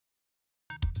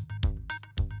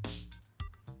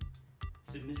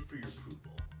submitted for your approval.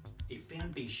 A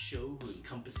fan-based show who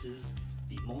encompasses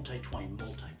the multi-twined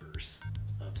multiverse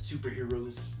of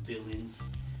superheroes, villains,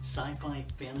 sci-fi,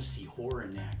 fantasy, horror,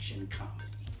 and action comedy.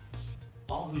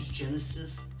 All whose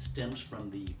genesis stems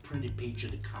from the printed page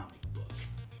of the comic book.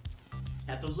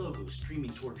 At the logo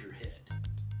streaming towards your head,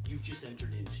 you've just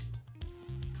entered into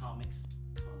Comics,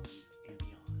 Cons, and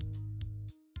Beyond.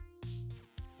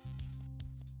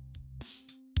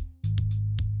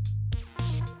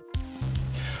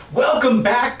 Welcome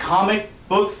back, comic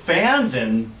book fans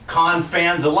and con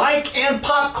fans alike, and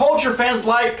pop culture fans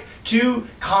alike, to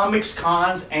Comics,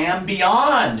 Cons, and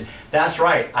Beyond. That's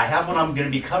right, I have what I'm going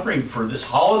to be covering for this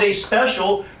holiday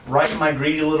special right in my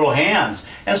greedy little hands.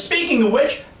 And speaking of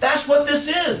which, that's what this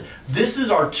is. This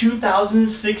is our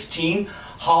 2016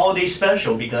 holiday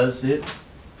special because it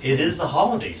is the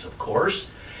holidays, of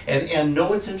course. And know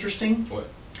what's interesting? What?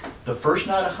 The first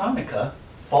night of Hanukkah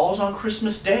falls on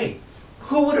Christmas Day.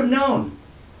 Who would have known?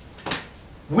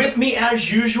 With me,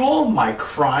 as usual, my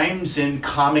crimes in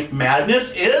comic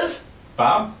madness is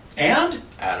Bob and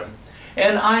Adam.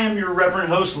 And I am your Reverend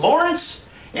host, Lawrence.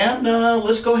 And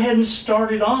let's go ahead and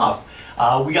start it off.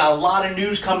 We got a lot of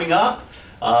news coming up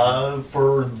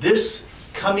for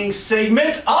this coming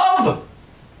segment of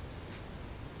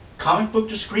Comic Book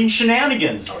to Screen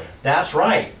Shenanigans. Oh, yeah. That's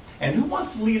right. And who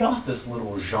wants to lead off this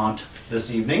little jaunt this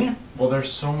evening? Well,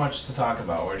 there's so much to talk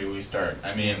about. Where do we start?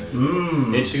 I mean,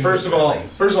 It's first of all,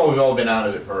 we've all been out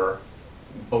of it for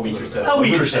a week or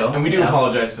so. And we do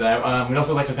apologize for that. We'd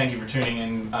also like to thank you for tuning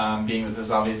in, being that this is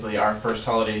obviously our first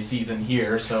holiday season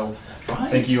here. So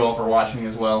thank you all for watching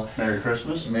as well. Merry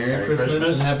Christmas. Merry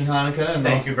Christmas and Happy Hanukkah. And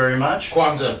Thank you very much.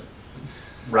 Kwanzaa.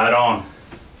 Right on.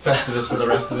 Festivus for the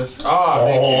rest of us. Oh,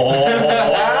 thank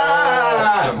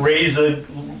you.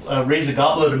 Raise a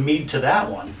goblet of mead to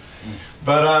that one.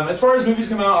 But as far as movies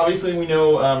come out, obviously we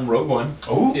know Rogue One.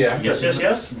 Oh, Yeah.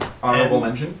 yes. Honorable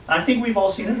And mention. I think we've all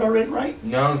seen it already, right?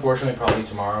 No, unfortunately, probably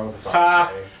tomorrow. The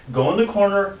following day. Go in the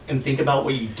corner and think about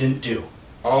what you didn't do.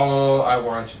 All I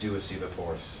wanted to do was see the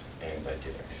Force, and I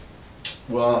didn't.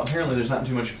 Well, apparently there's not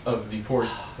too much of the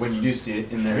Force when you do see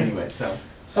it in there anyway, so.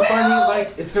 So finally,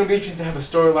 like, it's going to be interesting to have a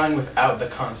storyline without the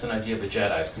constant idea of the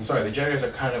Jedis. I'm sorry, the Jedis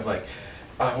are kind of like,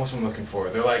 what's what I'm looking for?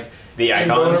 They're like the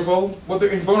icons. Invulnerable. Well, they're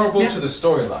invulnerable to the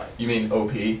storyline. You mean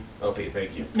OP? OP,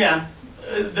 thank you. Yeah,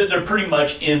 they're pretty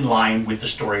much in line with the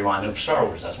storyline of Star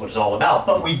Wars. That's what it's all about.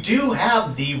 But we do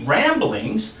have the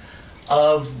ramblings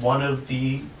of one of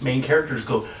the main characters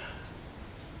go,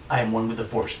 I am one with the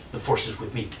Force is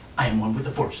with me. I am one with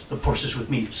the Force is with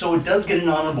me. So it does get an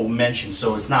honorable mention,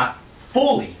 so it's not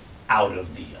fully out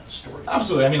of the story.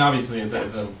 Absolutely. I mean, obviously, it's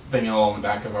a thing all in the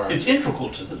back of our. It's integral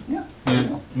to the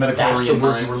Metachlorian that's the word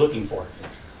minds. we're looking for.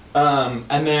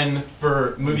 And then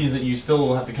for movies that you still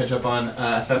will have to catch up on,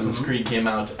 Assassin's Creed came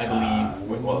out, I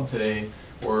believe, today.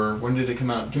 Or when did it come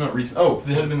out? It came out recently. Oh, it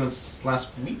had been this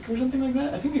last week or something like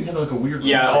that? I think it had like a weird...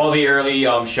 Yeah, all the early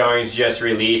showings just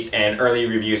released, and early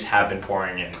reviews have been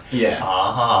pouring in. Yeah.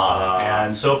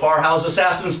 And so far, how's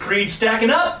Assassin's Creed stacking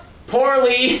up?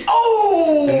 Poorly!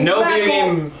 Oh! No video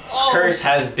game curse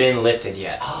has been lifted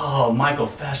yet. Oh, Michael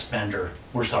Fassbender.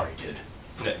 We're sorry, dude.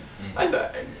 I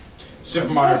thought...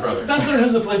 Super Mario Brothers. That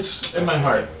has a place in my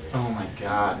heart. Oh my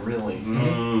god, really?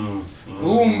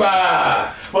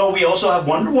 Goomba! Well, we also have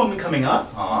Wonder Woman coming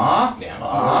up.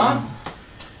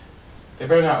 They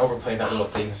better not overplay that little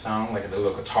theme song, like the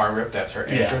little guitar rip, that's her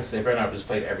entrance. They better not just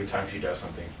play it every time she does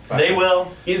something. But They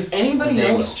will. Is anybody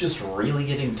They else will. just really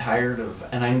getting tired of...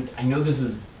 And I know this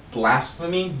is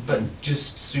blasphemy, but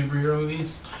just superhero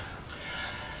movies?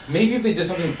 Maybe if they did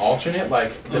something alternate,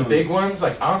 like the big ones,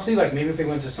 like honestly, like maybe if they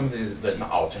went to some of the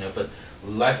not alternate, but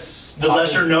less... The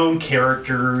lesser known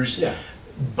characters. Yeah.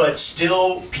 But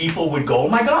still, people would go, oh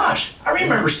my gosh, I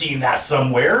remember seeing that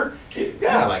somewhere.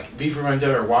 Yeah, like V for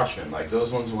Vendetta or Watchmen, like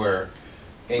those ones where...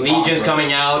 Legion's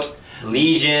coming out.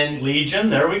 Legion,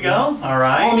 there we go. All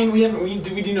right. Well, I mean,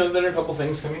 we do know that there are a couple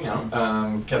things coming out.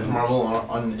 Captain Marvel,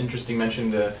 an interesting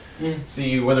mention to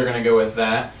see where they're going to go with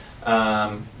that.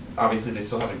 Obviously, they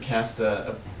still haven't cast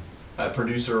a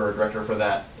producer or a director for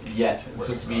that yet. It's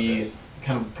supposed to be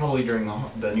kind of probably during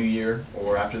the new year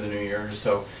or after the new year.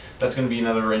 So that's going to be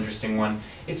another interesting one.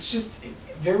 It's just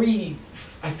very,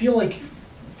 I feel like,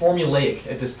 formulaic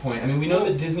at this point. I mean, we know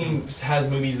that Disney has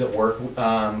movies that work.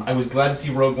 I was glad to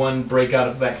see Rogue One break out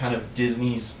of that kind of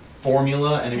Disney's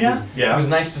formula, and it was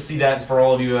nice to see that. For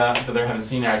all of you out there haven't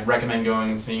seen it, I'd recommend going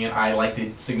and seeing it. I liked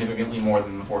it significantly more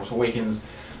than The Force Awakens.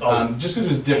 just because it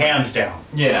was different. Hands down.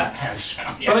 Yeah. Hands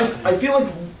down. But I feel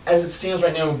like as it stands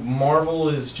right now, Marvel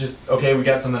is just, okay, we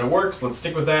got something that works, let's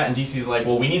stick with that, and DC's like,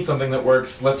 well, we need something that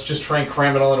works, let's just try and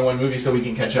cram it all into one movie so we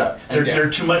can catch up. And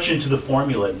They're too much into the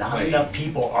formula. Not enough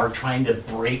people are trying to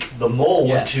break the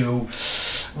mold to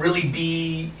really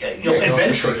be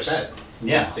adventurous.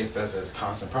 Yeah, safe bets is a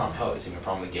constant problem. Hell, it's even a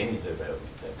problem with gaming,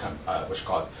 what's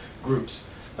called groups.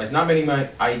 Like, not many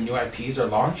new IPs are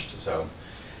launched, so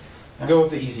go with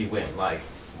the easy win. Like,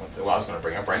 what I was going to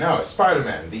bring up right now is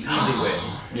Spider-Man, the easy win.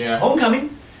 Yeah.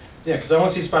 Homecoming. Yeah, because I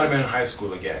want to see Spider-Man in high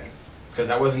school again. Because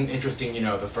that wasn't interesting,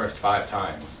 the first 5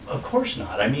 times. Of course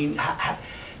not. I mean,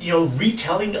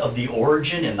 retelling of the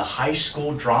origin and the high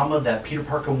school drama that Peter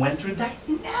Parker went through, that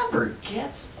never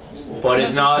gets old. But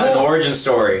it's not an origin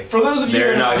story. For those of you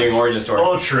They're not doing origin story.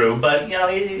 Oh, true, but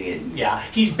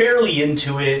he's barely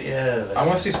into it. I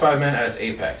want to see Spider-Man as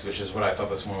Apex, which is what I thought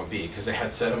this one would be, because they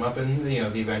had set him up in the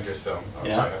Avengers film. Oh,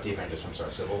 sorry, not the Avengers film.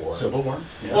 Sorry, Civil War. Civil War.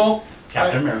 Yes. Well,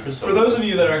 Captain America. For those of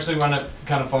you that actually wound up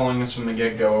kind of following us from the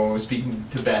get-go, speaking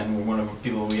to Ben, one of the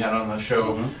people we had on the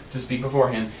show to speak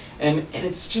beforehand, and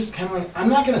it's just kind of like, I'm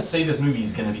not going to say this movie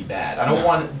is going to be bad. I don't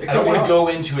want to go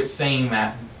into it saying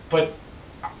that, but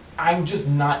I'm just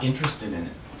not interested in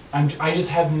it. I just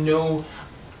have no,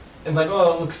 and like,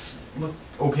 oh, it look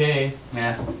okay.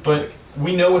 Yeah. But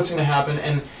we know what's going to happen,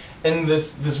 and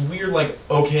this weird, like,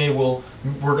 okay, well,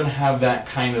 we're going to have that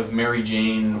kind of Mary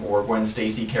Jane or Gwen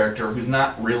Stacy character who's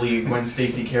not really Gwen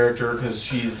Stacy character because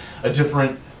she's a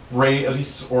different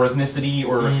race or ethnicity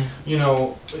or,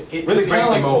 it's kind of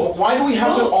like, well, why do we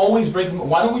have to always break them?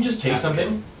 Why don't we just take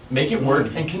something, make it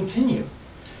work, and continue?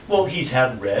 Well, he's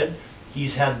had red,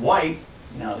 he's had white,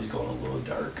 now he's going a little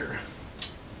darker.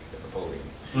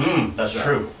 That's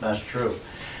true. That's true.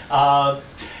 I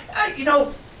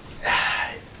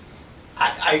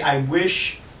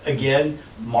wish, again,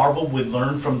 Marvel would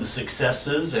learn from the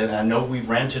successes, and I know we've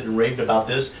ranted and raved about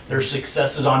this, their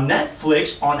successes on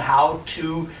Netflix on how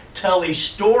to tell a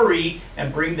story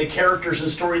and bring the characters and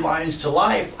storylines to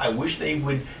life. I wish they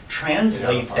would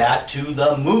translate that to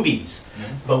the movies.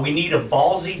 But we need a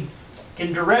ballsy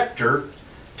director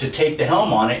to take the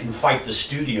helm on it and fight the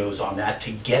studios on that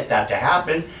to get that to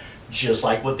happen, just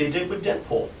like what they did with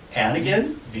Deadpool. And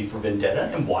again, V for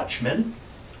Vendetta and Watchmen,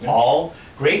 all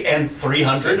great. And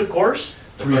 300, of course.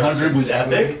 300 was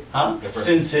epic.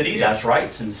 Sin City, that's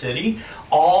right, Sin City.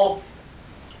 All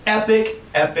epic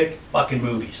fucking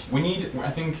movies.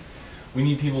 I think we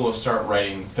need people to start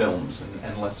writing films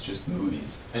and less just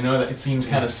movies. I know that it seems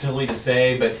kind of silly to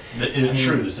say, but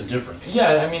true, there's a difference.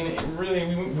 Yeah, I mean, really,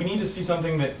 we need to see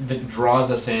something that draws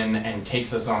us in and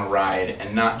takes us on a ride,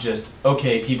 and not just,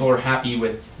 okay, people are happy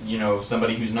with,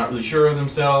 somebody who's not really sure of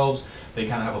themselves, they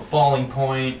kind of have a falling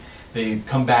point, they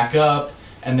come back up,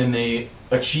 and then they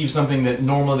achieve something that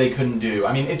normally they couldn't do.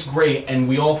 I mean, it's great, and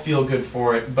we all feel good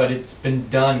for it, but it's been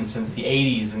done since the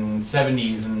 80s and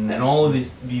 70s and all of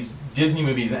these Disney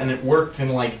movies, and it worked in,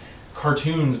 like,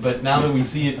 cartoons, but now that we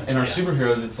see it in our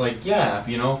superheroes, it's like,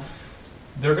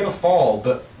 they're gonna fall,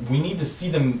 but we need to see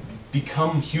them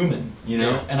become human,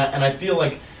 And I feel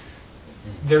like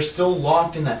they're still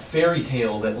locked in that fairy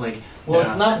tale that, like,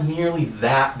 it's not nearly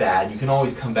that bad, you can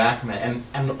always come back from it,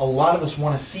 and a lot of us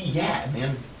want to see,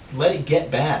 man, let it get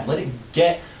bad. Let it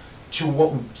get to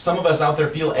what some of us out there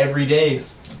feel every day,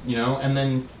 and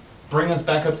then bring us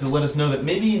back up to let us know that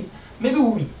maybe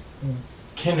we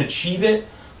can achieve it,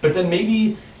 but then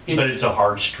maybe it's a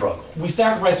hard struggle. We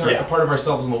sacrifice a part of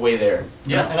ourselves on the way there.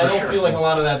 Yeah, and I don't feel like a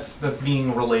lot of that's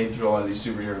being relayed through a lot of these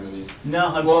superhero movies.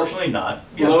 No, unfortunately not.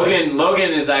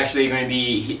 Logan is actually going to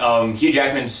be Hugh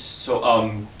Jackman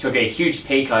took a huge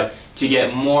pay cut to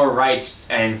get more rights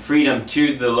and freedom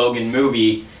to the Logan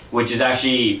movie, which is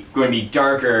actually going to be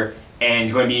darker and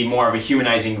going to be more of a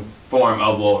humanizing form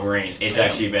of Wolverine. It's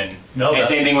actually been... and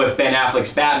same thing with Ben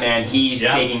Affleck's Batman. He's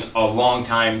taking a long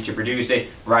time to produce it,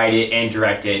 write it, and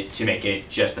direct it to make it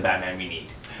just the Batman we need.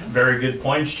 Very good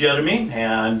points, Jeremy.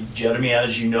 And Jeremy,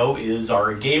 as you know, is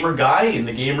our gamer guy in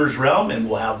the gamers realm, and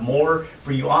we'll have more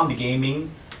for you on the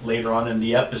gaming later on in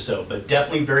the episode. But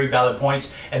definitely very valid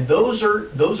points, and those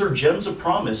are gems of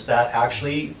promise that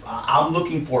actually I'm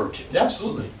looking forward to.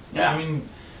 Absolutely. Yeah. I mean,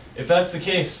 if that's the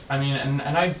case, I mean, and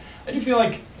I do feel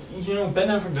like, Ben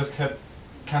Affleck does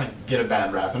kind of get a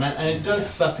bad rap, and it does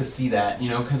suck to see that,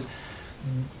 because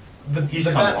he's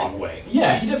come a long way.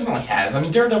 Yeah, he definitely has. I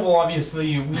mean, Daredevil,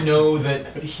 obviously, we know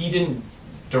that he didn't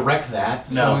direct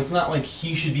that, so it's not like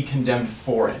he should be condemned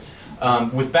for it.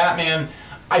 With Batman,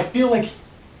 I feel like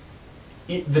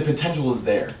the potential is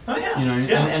there. Oh yeah. You know,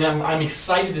 yeah. and I'm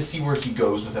excited to see where he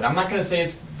goes with it. I'm not going to say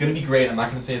it's going to be great. I'm not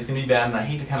going to say it's going to be bad. And I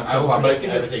hate to kind of I will flip-flop, but I predict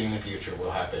think that's everything in the future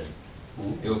will happen.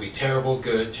 It will be terrible,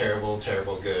 good, terrible,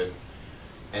 terrible, good.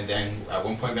 And then at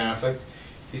one point, Ben Affleck,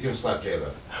 he's going to slap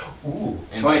J-Lo. Ooh.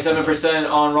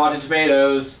 27% on Rotten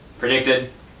Tomatoes predicted.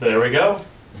 There we go.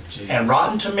 Jesus. And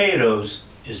Rotten Tomatoes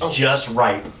is just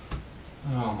right.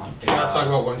 Oh my Can I god. talk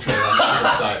about one trailer I'm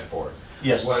excited for?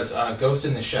 Yes. Was Ghost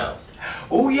in the Shell.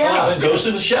 Oh yeah. Oh, Ghost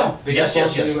in the Shell. Because Yes,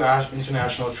 it's yes, a yes. new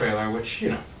international trailer, which, you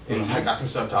know, it's Mhm. got some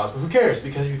subtitles, but who cares?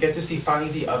 Because you get to see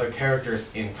finally the other characters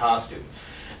in costume.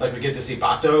 Like, we get to see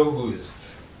Bato, who's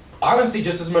honestly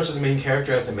just as much as the main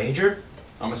character as the Major.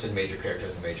 I almost said major character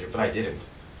as the Major, but I didn't.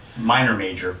 Minor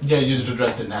major. Yeah, you just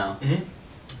addressed it now.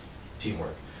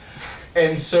 Teamwork.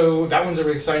 And so that one's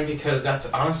really exciting because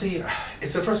that's honestly,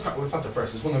 it's the first, well, it's not the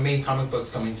first, it's one of the main comic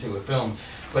books coming to a film,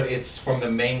 but it's from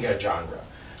the manga genre,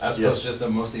 as opposed to just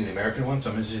mostly the American one. So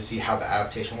I'm interested to see how the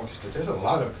adaptation works, because there's a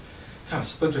lot of kind of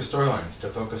splinter storylines to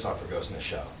focus on for Ghost in the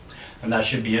Shell. And that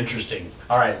should be interesting.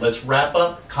 All right, let's wrap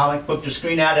up comic book to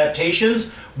screen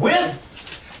adaptations with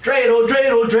Dreidel,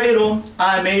 Dreidel, Dreidel,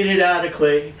 I made it out of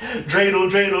clay. Dreidel,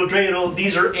 Dreidel, Dreidel.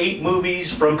 These are 8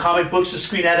 movies from comic books to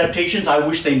screen adaptations I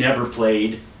wish they never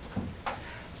played.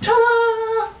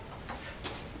 Ta-da!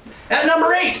 At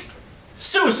number 8,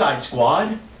 Suicide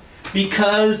Squad,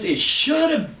 because it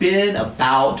should have been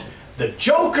about the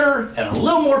Joker and a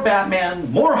little more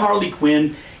Batman, more Harley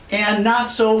Quinn, and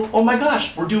not so, oh my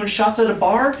gosh, we're doing shots at a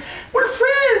bar? We're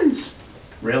friends!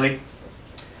 Really?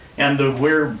 And the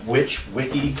weird witch,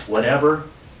 wiki, whatever?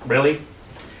 Really?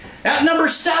 At number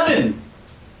 7,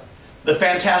 The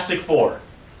Fantastic Four.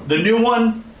 The new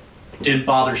one, didn't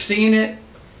bother seeing it.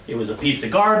 It was a piece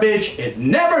of garbage. It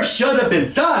never should have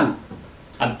been done.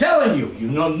 I'm telling you, you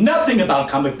know nothing about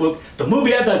comic book, the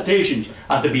movie adaptations. You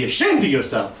ought to be ashamed of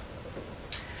yourself.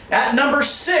 At number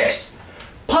 6,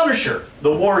 Punisher,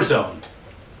 The War Zone.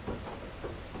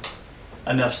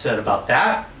 Enough said about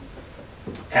that.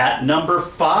 At number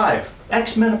 5,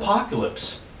 X-Men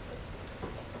Apocalypse.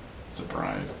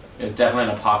 Surprise. There's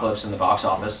definitely an apocalypse in the box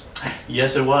office.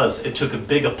 Yes, it was. It took a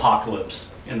big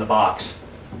apocalypse in the box.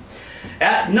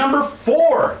 At number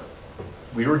 4,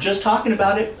 we were just talking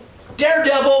about it,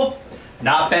 Daredevil.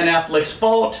 Not Ben Affleck's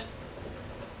fault.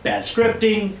 Bad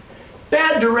scripting,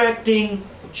 bad directing,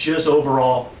 just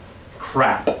overall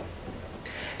crap.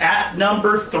 At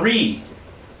number 3,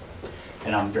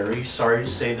 and I'm very sorry to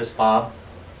say this, Bob,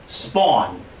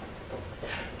 Spawn.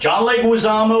 John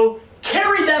Leguizamo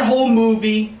carried that whole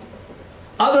movie.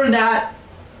 Other than that,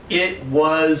 it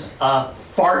was a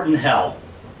fart in hell.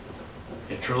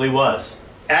 It truly was.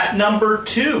 At number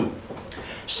 2,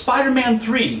 Spider-Man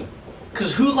 3.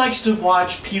 Because who likes to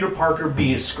watch Peter Parker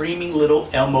be a screaming little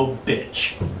Elmo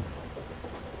bitch?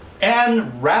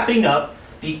 And wrapping up,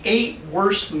 the 8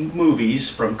 worst movies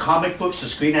from comic books to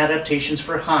screen adaptations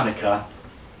for Hanukkah.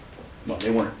 Well,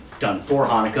 they weren't done for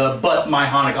Hanukkah, but my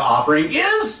Hanukkah offering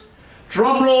is,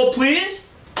 drum roll please,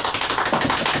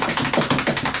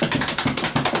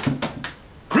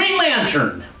 Green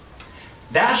Lantern.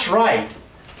 That's right.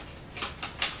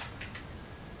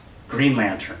 Green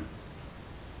Lantern.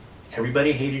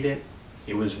 Everybody hated it.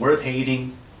 It was worth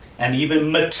hating. And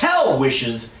even Mattel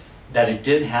wishes that it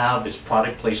didn't have its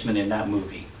product placement in that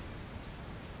movie.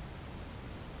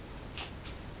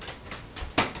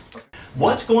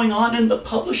 What's going on in the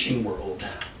publishing world?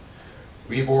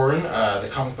 Reborn, the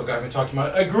comic book I've been talking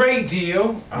about a great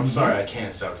deal. I'm sorry, I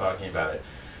can't stop talking about it.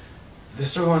 The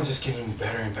storyline's just getting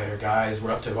better and better, guys.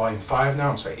 We're up to volume 5 now,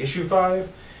 I'm sorry, issue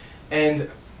 5. And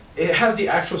it has the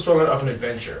actual storyline of an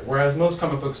adventure, whereas most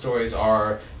comic book stories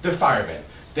are the firemen.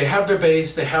 They have their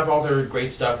base, they have all their great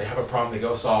stuff, they have a problem, they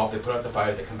go solve, they put out the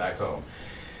fires, they come back home.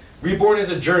 Reborn is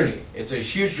a journey. It's a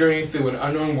huge journey through an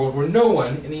unknown world where no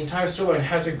one in the entire storyline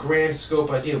has a grand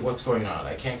scope idea of what's going on.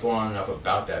 I can't go on enough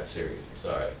about that series, I'm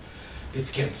sorry.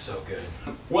 It's getting so good.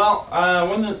 Well,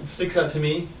 one that sticks out to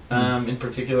me in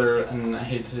particular, and I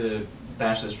hate to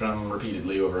bash this drum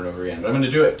repeatedly over and over again, but I'm going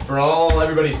to do it for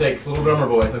everybody's sake. Little drummer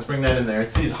boy, let's bring that in there.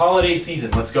 It's this holiday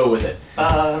season. Let's go with it.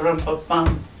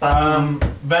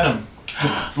 Venom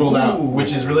just rolled out,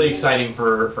 which is really exciting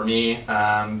for me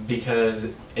because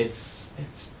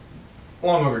it's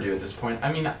long overdue at this point.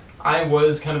 I mean, I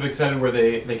was kind of excited where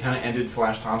they kind of ended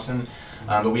Flash Thompson,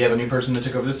 but we have a new person that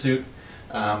took over the suit,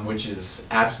 which is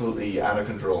absolutely out of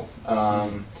control.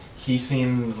 He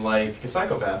seems like a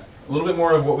psychopath. A little bit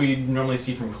more of what we normally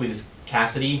see from Cletus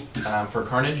Cassidy for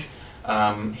Carnage.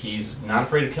 He's not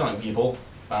afraid of killing people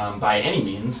by any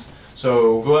means.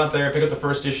 So go out there, pick up the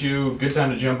first issue, good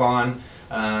time to jump on.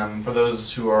 for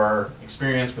those who are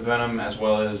experienced with Venom, as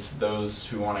well as those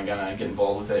who want to get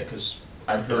involved with it, because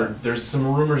I've heard there's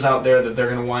some rumors out there that they're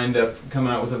going to wind up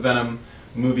coming out with a Venom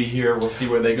movie here. We'll see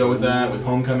where they go with that, with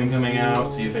Homecoming coming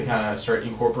out, see if they kind of start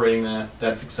incorporating that.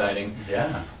 That's exciting.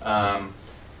 Yeah.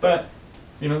 But,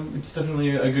 you know, it's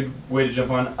definitely a good way to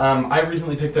jump on. I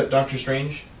recently picked up Doctor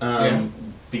Strange,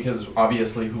 because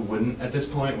obviously who wouldn't at this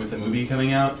point with the movie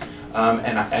coming out.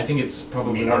 And I think it's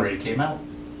probably... It already came out?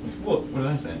 What did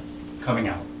I say? Coming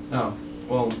out. Oh,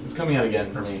 well, it's coming out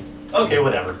again for me. Okay,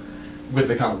 whatever. With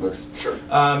the comic books. Sure.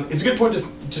 It's a good point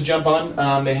to jump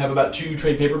on. They have about 2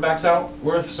 trade paperbacks out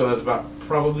worth, so that's about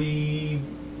probably...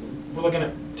 We're looking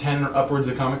at 10 or upwards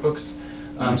of comic books.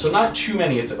 So not too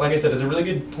many. It's, like I said, it's a really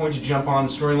good point to jump on.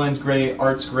 The storyline's great,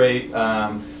 art's great,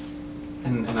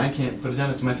 and I can't put it down.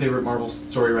 It's my favorite Marvel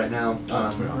story right now.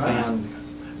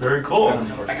 Very cool.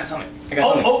 I got something.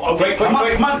 Okay, come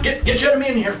on, get Jeremy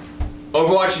in here.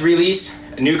 Overwatch released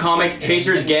a new comic.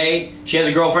 Tracer's gay. She has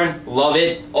a girlfriend. Love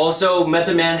it. Also,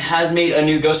 Method Man has made a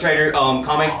new Ghost Rider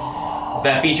comic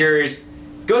that features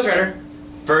Ghost Rider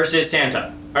versus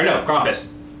Santa. Or no, Krampus.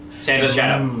 Santa's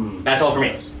shadow. That's all for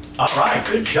me. All right,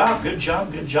 good job, good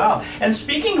job, good job. And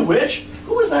speaking of which,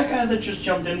 who was that guy that just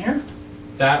jumped in here?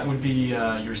 That would be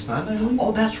your son, I believe?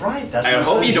 Oh, that's right. That's I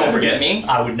hope you don't forget me.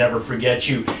 I would never forget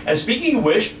you. And speaking of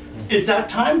which, it's that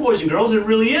time, boys and girls, it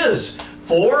really is.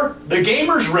 For the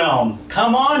Gamers Realm.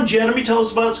 Come on, Jeremy, tell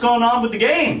us about what's going on with the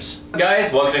games.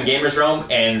 Guys, welcome to Gamers Realm,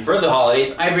 and for the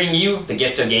holidays, I bring you the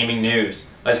gift of gaming news.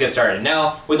 Let's get started.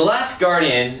 Now, with The Last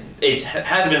Guardian, it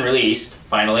has been released,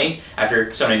 finally,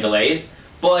 after so many delays,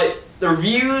 but the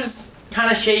reviews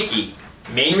kind of shaky.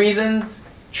 Main reason,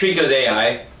 Trico's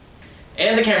AI,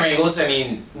 and the camera angles. I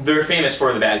mean, they're famous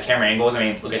for the bad camera angles. I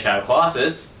mean, look at Shadow of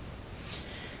Colossus.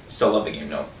 Still love the game,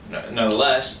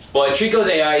 nonetheless. But Trico's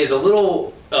AI is a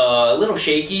little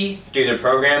shaky due to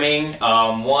programming.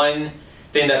 One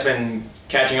thing that's been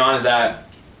catching on is that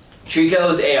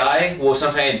Trico's AI will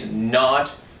sometimes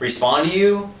not respond to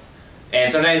you, and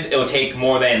sometimes it will take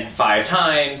more than 5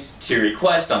 times to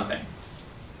request something.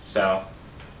 So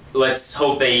let's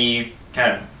hope they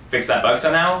kind of fix that bug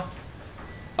somehow.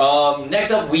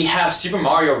 Next up, we have Super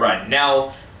Mario Run.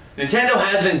 Now, Nintendo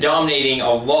has been dominating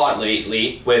a lot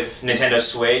lately with Nintendo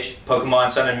Switch, Pokemon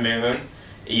Sun and Moon.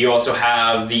 You also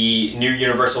have the new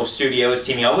Universal Studios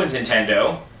teaming up with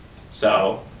Nintendo,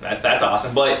 so that's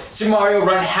awesome. But Super Mario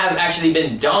Run has actually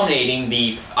been dominating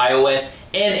the iOS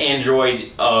and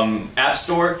Android App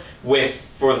Store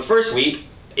for the first week.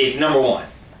 It's #1,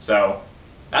 so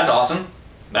that's awesome.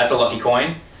 That's a lucky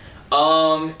coin.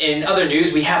 In other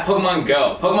news, we have Pokemon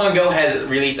Go. Pokemon Go has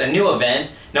released a new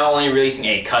event, not only releasing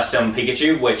a custom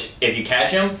Pikachu, which, if you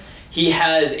catch him, he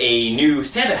has a new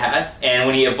Santa hat, and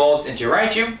when he evolves into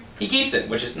Raichu, he keeps it,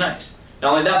 which is nice.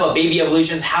 Not only that, but baby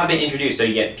evolutions have been introduced. So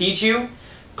you get Pichu,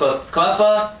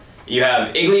 Cleffa, you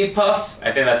have Igglypuff,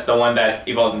 I think that's the one that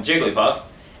evolves into Jigglypuff,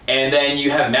 and then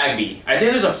you have Magby. I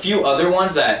think there's a few other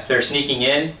ones that they're sneaking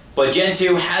in, but Gen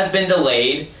 2 has been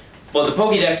delayed, but the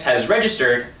Pokédex has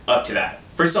registered up to that,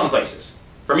 for some places.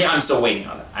 For me, I'm still waiting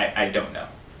on that. I don't know.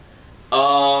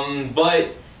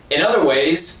 But in other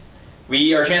ways,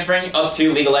 we are transferring up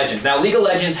to League of Legends. Now, League of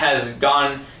Legends has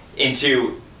gone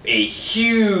into a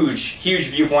huge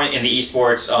viewpoint in the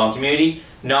esports community,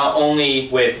 not only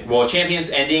with World Champions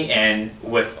ending and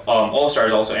with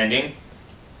All-Stars also ending,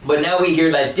 but now we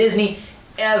hear that Disney,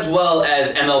 as well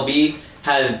as MLB,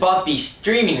 has bought the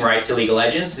streaming rights to League of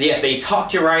Legends. Yes, they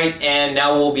talked to Riot, and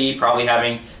now we'll be probably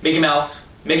having Mickey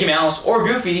Mouse or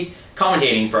Goofy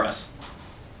commentating for us.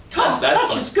 That's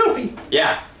fun. Just Goofy.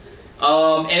 Yeah.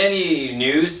 In any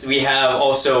news, we have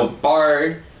also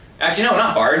Bard. Actually, no,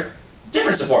 not Bard.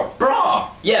 Different support. Braum!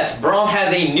 Yes, Braum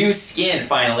has a new skin,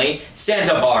 finally.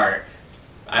 Santa Bard.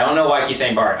 I don't know why I keep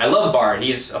saying Bard. I love Bard.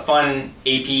 He's a fun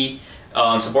AP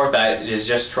support that is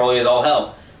just trolly as all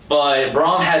hell. But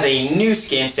Braum has a new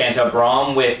skin, Santa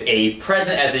Braum, with a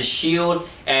present as his shield,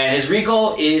 and his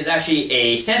recall is actually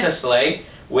a Santa sleigh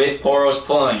with Poros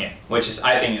pulling it, which is,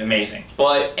 I think, amazing.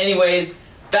 But anyways,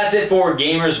 that's it for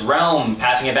Gamers Realm.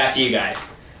 Passing it back to you guys.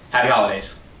 Happy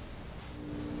holidays.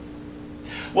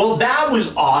 Well, that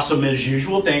was awesome as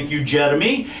usual. Thank you,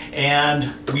 Jeremy.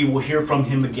 And we will hear from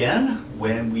him again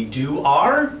when we do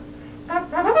our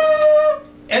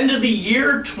end of the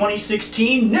year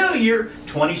 2016, New Year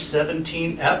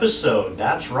 2017 episode.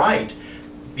 That's right.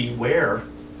 Beware,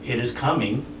 it is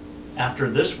coming after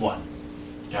this one.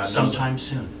 Sometime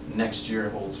soon. Next year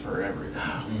holds for everyone.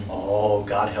 Oh,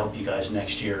 God help you guys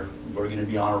next year. We're going to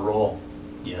be on a roll.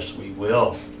 Yes, we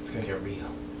will. It's going to get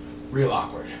real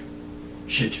awkward.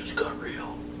 Shit just got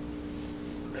real.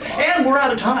 And we're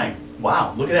out of time.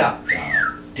 Wow, look at that.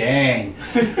 Dang.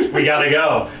 We gotta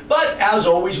go. But as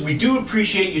always, we do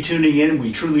appreciate you tuning in.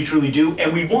 We truly, truly do.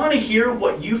 And we want to hear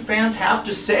what you fans have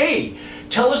to say.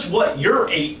 Tell us what your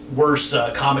 8 worst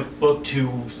comic book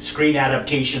to screen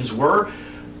adaptations were,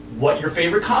 what your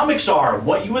favorite comics are,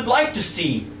 what you would like to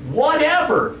see,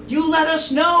 whatever. You let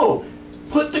us know.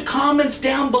 Put the comments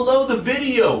down below the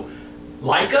video.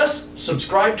 Like us,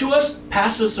 subscribe to us,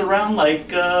 pass us around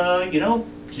like, you know,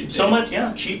 so much,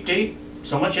 yeah, cheap date,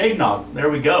 so much eggnog. There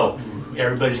we go.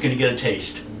 Everybody's going to get a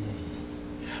taste.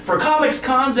 For Comics,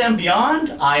 Cons, and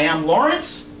Beyond, I am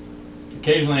Lawrence.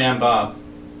 Occasionally I'm Bob.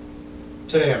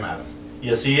 Today I'm Adam.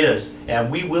 Yes, he is. And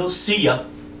we will see ya.